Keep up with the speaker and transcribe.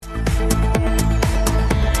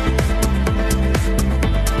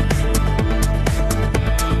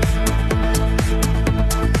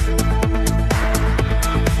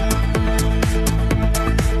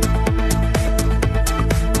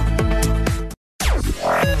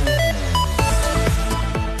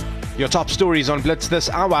Your top stories on Blitz this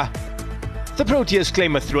hour. The Proteas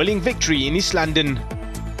claim a thrilling victory in East London.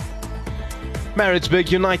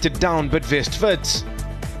 Maritzburg United down Bidvest Wits.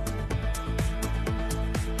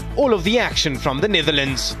 All of the action from the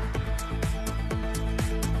Netherlands.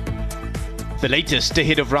 The latest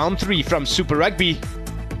ahead of round 3 from Super Rugby.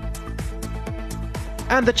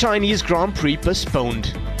 And the Chinese Grand Prix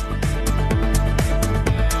postponed.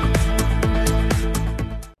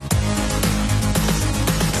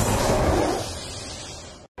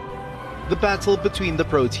 The battle between the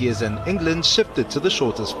Proteas and England shifted to the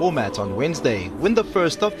shortest format on Wednesday, when the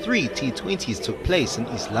first of 3 T20s took place in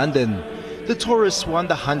East London. The tourists won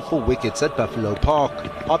the hunt for wickets at Buffalo Park,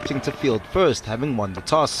 opting to field first, having won the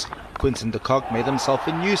toss. Quinton de Kock made himself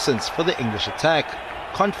a nuisance for the English attack,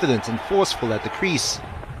 confident and forceful at the crease.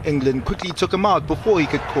 England quickly took him out before he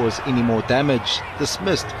could cause any more damage,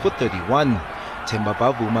 dismissed for 31. Themba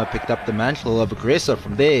Bavuma picked up the mantle of aggressor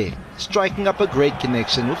from there, striking up a great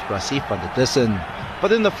connection with Rassie van der Dussen.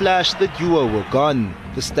 But in a flash, the duo were gone.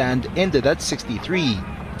 The stand ended at 63,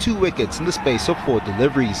 2 wickets in the space of 4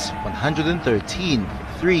 deliveries, 113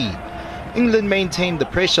 for 3. England maintained the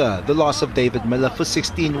pressure. The loss of David Miller for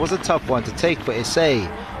 16 was a tough one to take for SA,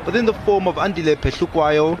 but in the form of Andile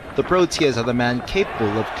Phehlukwayo, the Proteas are the man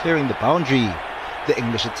capable of clearing the boundary. The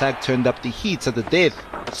English attack turned up the heat at the death,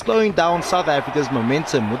 slowing down South Africa's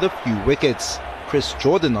momentum with a few wickets. Chris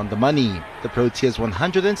Jordan on the money. The Proteas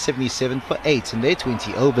 177 for 8 in their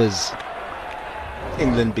 20 overs.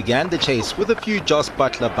 England began the chase with a few Jos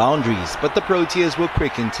Buttler boundaries, but the Proteas were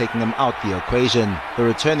quick in taking them out the equation, the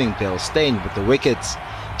returning Dale Steyn with the wickets.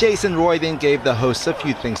 Jason Roy then gave the hosts a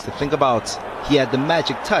few things to think about. He had the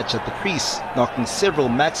magic touch at the crease, knocking several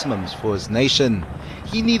maximums for his nation.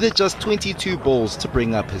 He needed just 22 balls to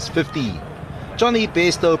bring up his 50. Johnny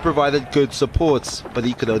Bairstow provided good supports, but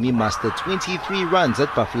he could only muster 23 runs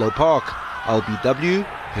at Buffalo Park. LBW,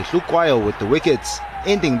 Phehlukwayo with the wickets,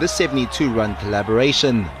 ending the 72-run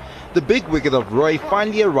collaboration. The big wicket of Roy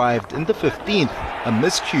finally arrived in the 15th, a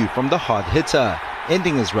miscue from the hard hitter,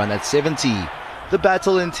 ending his run at 70. The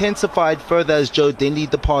battle intensified further as Joe Denley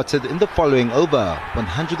departed in the following over,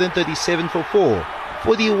 137 for 4,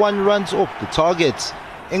 41 runs off the target.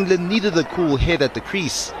 England needed a cool head at the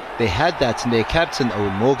crease. They had that in their captain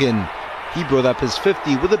Owen Morgan. He brought up his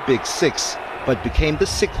 50 with a big 6, but became the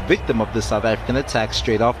 6th victim of the South African attack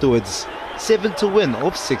straight afterwards. 7 to win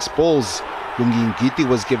off 6 balls. Lungi Ngidi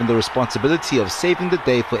was given the responsibility of saving the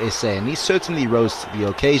day for SA, and he certainly rose to the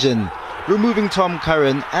occasion, removing Tom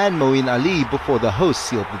Curran and Moeen Ali before the hosts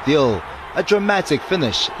sealed the deal. A dramatic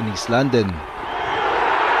finish in East London. 1.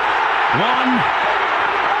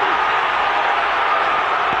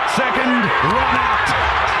 Second run out.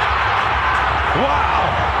 Wow.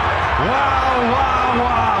 Wow, wow,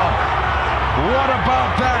 wow. What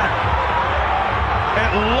about that?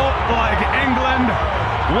 It looked like England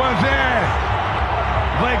were there.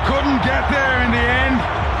 They couldn't get there in the end.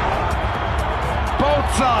 Both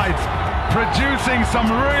sides producing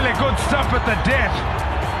some really good stuff at the death.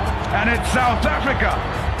 And it's South Africa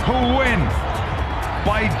who win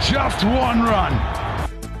by just 1 run.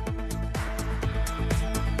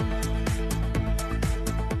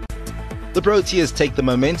 The Proteas take the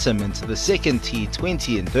momentum into the second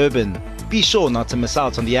T20 in Durban. Be sure not to miss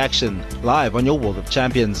out on the action, live on your World of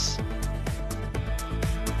Champions.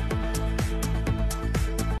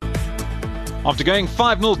 After going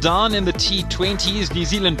 5-0 down in the T20s, New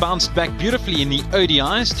Zealand bounced back beautifully in the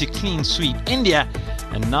ODIs to clean sweep India,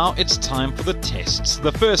 and now it's time for the tests.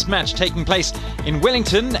 The first match taking place in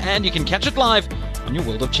Wellington, and you can catch it live on your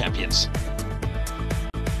World of Champions.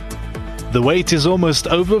 The wait is almost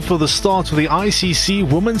over for the start of the ICC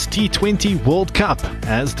Women's T20 World Cup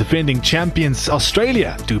as defending champions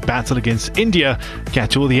Australia do battle against India.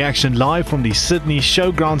 Catch all the action live from the Sydney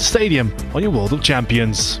Showground Stadium on your World of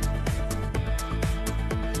Champions.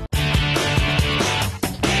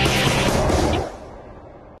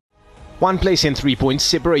 One place and 3 points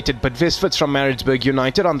separated Bidvest Wits from Maritzburg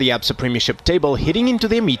United on the ABSA Premiership table heading into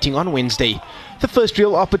their meeting on Wednesday. The first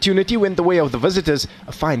real opportunity went the way of the visitors.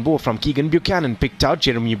 A fine ball from Keegan Buchanan picked out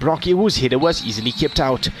Jeremy Brocky, whose header was easily kept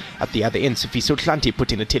out. At the other end, Sifiso Tlante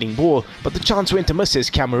put in a telling ball, but the chance went amiss as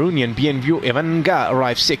Cameroonian Bienview Evan Nga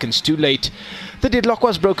arrived seconds too late. The deadlock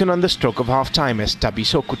was broken on the stroke of half-time as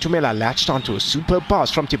Tabiso Kutumela latched onto a superb pass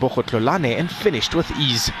from Tebogo Tlolane and finished with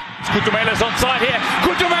ease. Kutumela's onside here.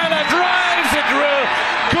 Kutumela drives it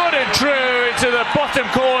good and true into the bottom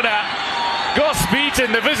corner. Goss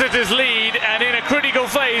beaten the visitors' lead, and in a critical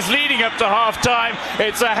phase leading up to half-time,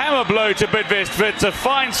 it's a hammer blow to Bidvest Wits. A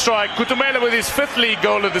fine strike. Kutumela with his 5th league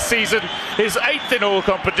goal of the season, his 8th in all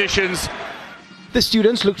competitions. The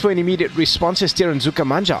students looked for an immediate response as Terenzuka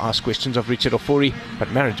Manja asked questions of Richard Ofori,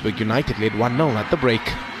 but Maritzburg United led 1-0 at the break.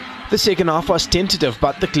 The second half was tentative,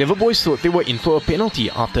 but the Clever Boys thought they were in for a penalty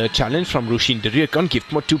after a challenge from Rushin Deriek on Gift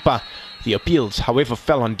Motupa. The appeals, however,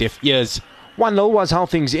 fell on deaf ears. 1-0 was how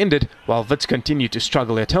things ended. While Wits continued to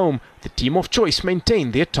struggle at home, the team of choice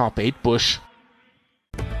maintained their top 8 push.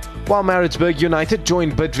 While Maritzburg United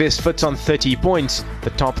joined Bidvest Wits on 30 points, the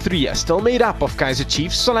top 3 are still made up of Kaizer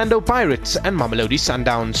Chiefs, Orlando Pirates and Mamelodi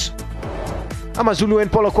Sundowns. AmaZulu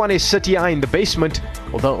and Polokwane City are in the basement,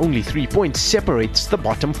 although only 3 points separates the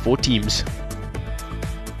bottom 4 teams.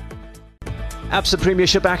 ABSA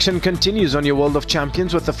Premiership action continues on your World of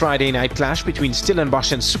Champions with the Friday night clash between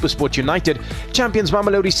Stellenbosch and SuperSport United. Champions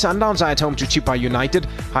Mamelodi Sundowns are at home to Chippa United.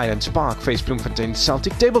 Highlands Park face Bloemfontein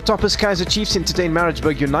Celtic. Tabletoppers Kaizer Chiefs entertain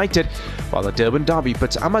Maritzburg United, while the Durban Derby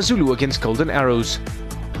puts AmaZulu against Golden Arrows.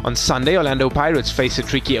 On Sunday, Orlando Pirates face a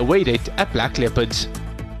tricky away date at Black Leopards.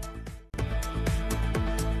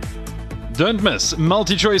 Don't miss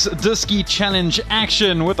multi-choice Diski Challenge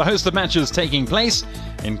action with a host of matches taking place,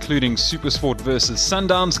 including SuperSport versus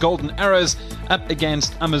Sundowns, Golden Arrows up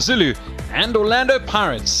against AmaZulu, and Orlando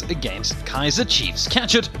Pirates against Kaizer Chiefs.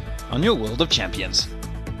 Catch it on your World of Champions.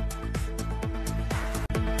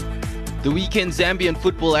 The weekend Zambian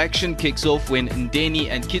football action kicks off when Ndeni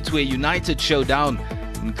and Kitwe United show down.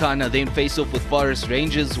 Nkana then face off with Forest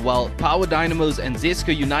Rangers, while Power Dynamos and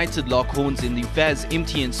Zesco United lock horns in the FAS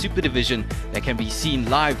MTN Super Division that can be seen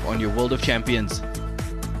live on your World of Champions.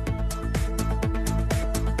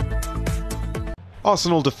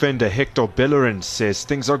 Arsenal defender Hector Bellerin says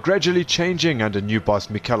things are gradually changing under new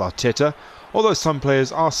boss Mikel Arteta, although some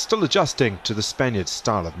players are still adjusting to the Spaniard's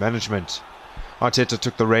style of management. Arteta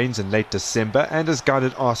took the reins in late December and has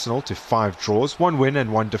guided Arsenal to 5 draws, 1 win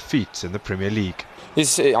and 1 defeat in the Premier League.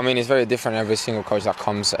 It's very different. Every single coach that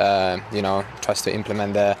comes, tries to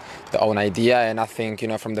implement their own idea. And I think,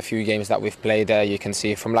 from the few games that we've played there, you can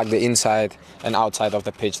see from like the inside and outside of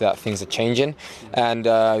the pitch that things are changing. And,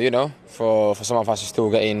 for some of us, we're still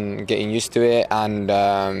getting used to it. And,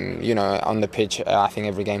 on the pitch, I think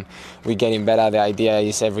every game we're getting better. The idea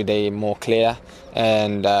is every day more clear.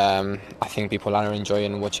 And I think people are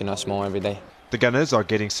enjoying watching us more every day. The Gunners are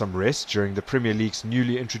getting some rest during the Premier League's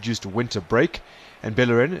newly introduced winter break, and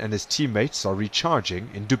Bellerin and his teammates are recharging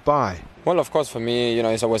in Dubai. Well, of course, for me,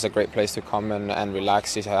 it's always a great place to come and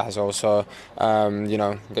relax. It has also,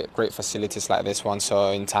 great facilities like this one.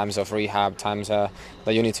 So in times of rehab, times that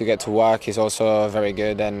you need to get to work is also very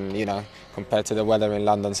good. And, compared to the weather in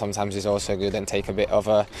London, sometimes it's also good and take a bit of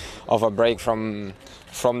a break from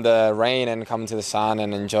the rain and come to the sun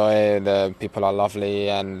and enjoy. The people are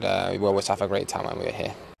lovely and we always have a great time when we're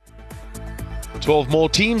here. 12 more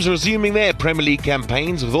teams resuming their Premier League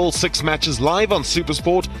campaigns with all 6 matches live on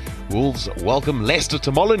SuperSport. Wolves welcome Leicester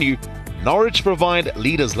to Molineux. Norwich provide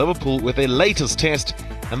leaders Liverpool with their latest test,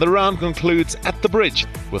 and the round concludes at the Bridge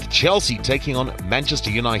with Chelsea taking on Manchester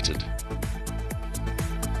United.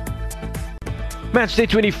 Matchday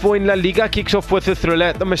 24 in La Liga kicks off with a thriller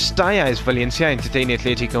at the Mestalla as Valencia entertain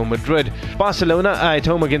Atletico Madrid. Barcelona are at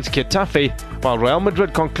home against Getafe, while Real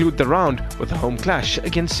Madrid conclude the round with a home clash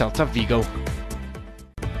against Celta Vigo.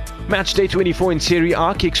 Matchday 24 in Serie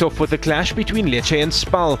A kicks off with a clash between Lecce and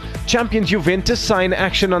Spal. Champions Juventus sign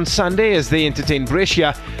action on Sunday as they entertain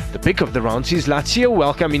Brescia. The pick of the round sees Lazio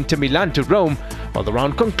welcome Inter Milan to Rome, while the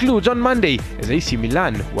round concludes on Monday as AC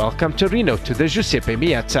Milan welcome Torino to the Giuseppe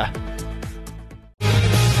Meazza.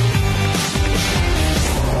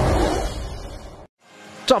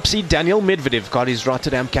 Top seed Daniel Medvedev got his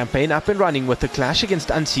Rotterdam campaign up and running with a clash against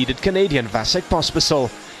unseeded Canadian Vasek Pospisil.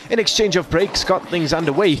 An exchange of breaks got things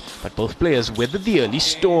underway, but both players weathered the early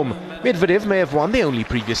storm. Medvedev may have won their only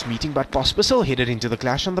previous meeting, but Pospisil headed into the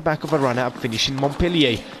clash on the back of a runner-up finish in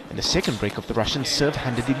Montpellier, and a second break of the Russian serve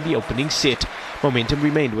handed in the opening set. Momentum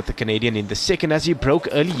remained with the Canadian in the second as he broke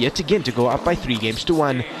early yet again to go up by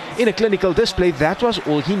 3-1. In a clinical display, that was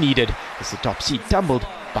all he needed, as the top seed tumbled,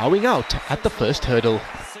 bowing out at the first hurdle.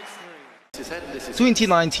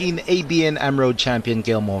 2019 ABN AMRO champion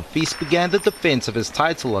Gael Monfils began the defense of his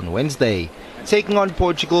title on Wednesday, taking on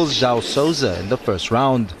Portugal's João Sousa in the first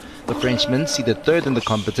round. The Frenchman, seeded third in the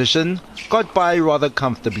competition, got by rather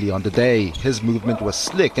comfortably on the day. His movement was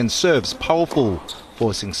slick and serves powerful,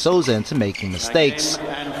 forcing Sousa into making mistakes.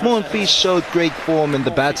 Monfils showed great form in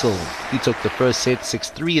the battle. He took the first set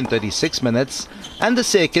 6-3 in 36 minutes and the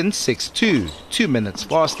second 6-2, 2 minutes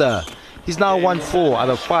faster. He's now won 4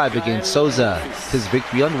 out of 5 against Sousa, his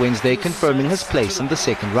victory on Wednesday confirming his place in the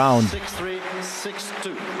second round.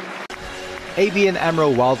 ABN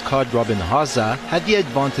AMRO wildcard Robin Haza had the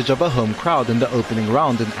advantage of a home crowd in the opening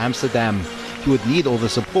round in Amsterdam. He would need all the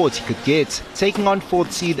support he could get, taking on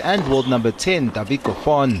 4th seed and world number 10 David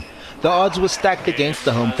Goffin. The odds were stacked against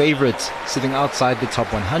the home favourites, sitting outside the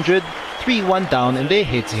top 100, 3-1 down in their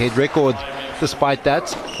head-to-head record. Despite that,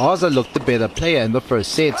 Haza looked the better player in the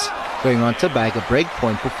first set, going on to bag a break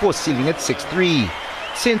point before sealing at 6-3.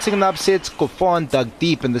 Sensing an upset, Goffin dug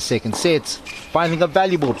deep in the second set, finding a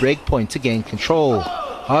valuable break point to gain control.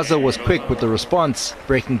 Haza was quick with the response,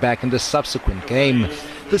 breaking back in the subsequent game.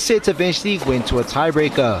 The set eventually went to a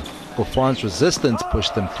tiebreaker. Goffin's resistance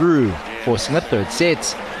pushed them through, forcing a third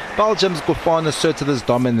set. Belgium's Goffin asserted his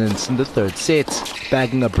dominance in the third set,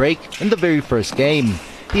 bagging a break in the very first game.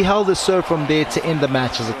 He held his serve from there to end the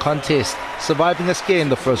match as a contest, surviving a scare in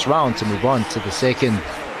the first round to move on to the second.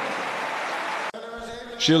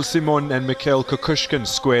 Gilles Simon and Mikhail Kukushkin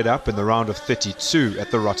squared up in the round of 32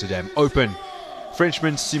 at the Rotterdam Open.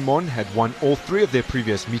 Frenchman Simon had won all 3 of their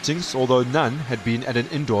previous meetings, although none had been at an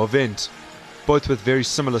indoor event. Both with very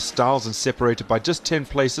similar styles and separated by just 10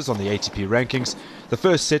 places on the ATP rankings, the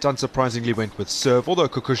first set unsurprisingly went with serve, although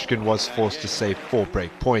Kukushkin was forced to save 4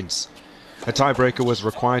 break points. A tiebreaker was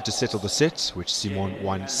required to settle the set, which Simon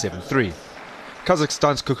won 7-3.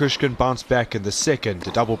 Kazakhstan's Kukushkin bounced back in the second. The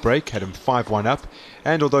double break had him 5-1 up,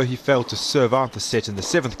 and although he failed to serve out the set in the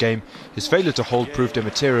 7th game, his failure to hold proved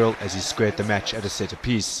immaterial as he squared the match at a set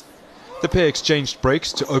apiece. The pair exchanged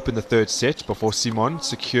breaks to open the third set before Simon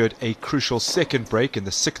secured a crucial second break in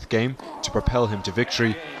the 6th game to propel him to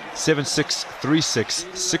victory. 7-6, 3-6,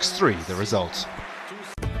 6-3 the result.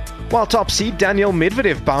 While top seed Daniel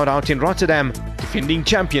Medvedev bowed out in Rotterdam, defending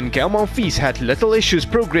champion Gael Monfils had little issues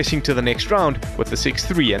progressing to the next round with the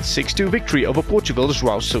 6-3 and 6-2 victory over Portugal's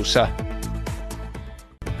João Sousa.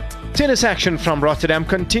 Tennis action from Rotterdam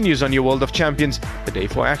continues on your World of Champions. The day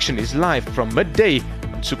 4 action is live from midday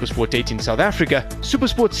on SuperSport 8 in South Africa,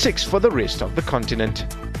 SuperSport 6 for the rest of the continent.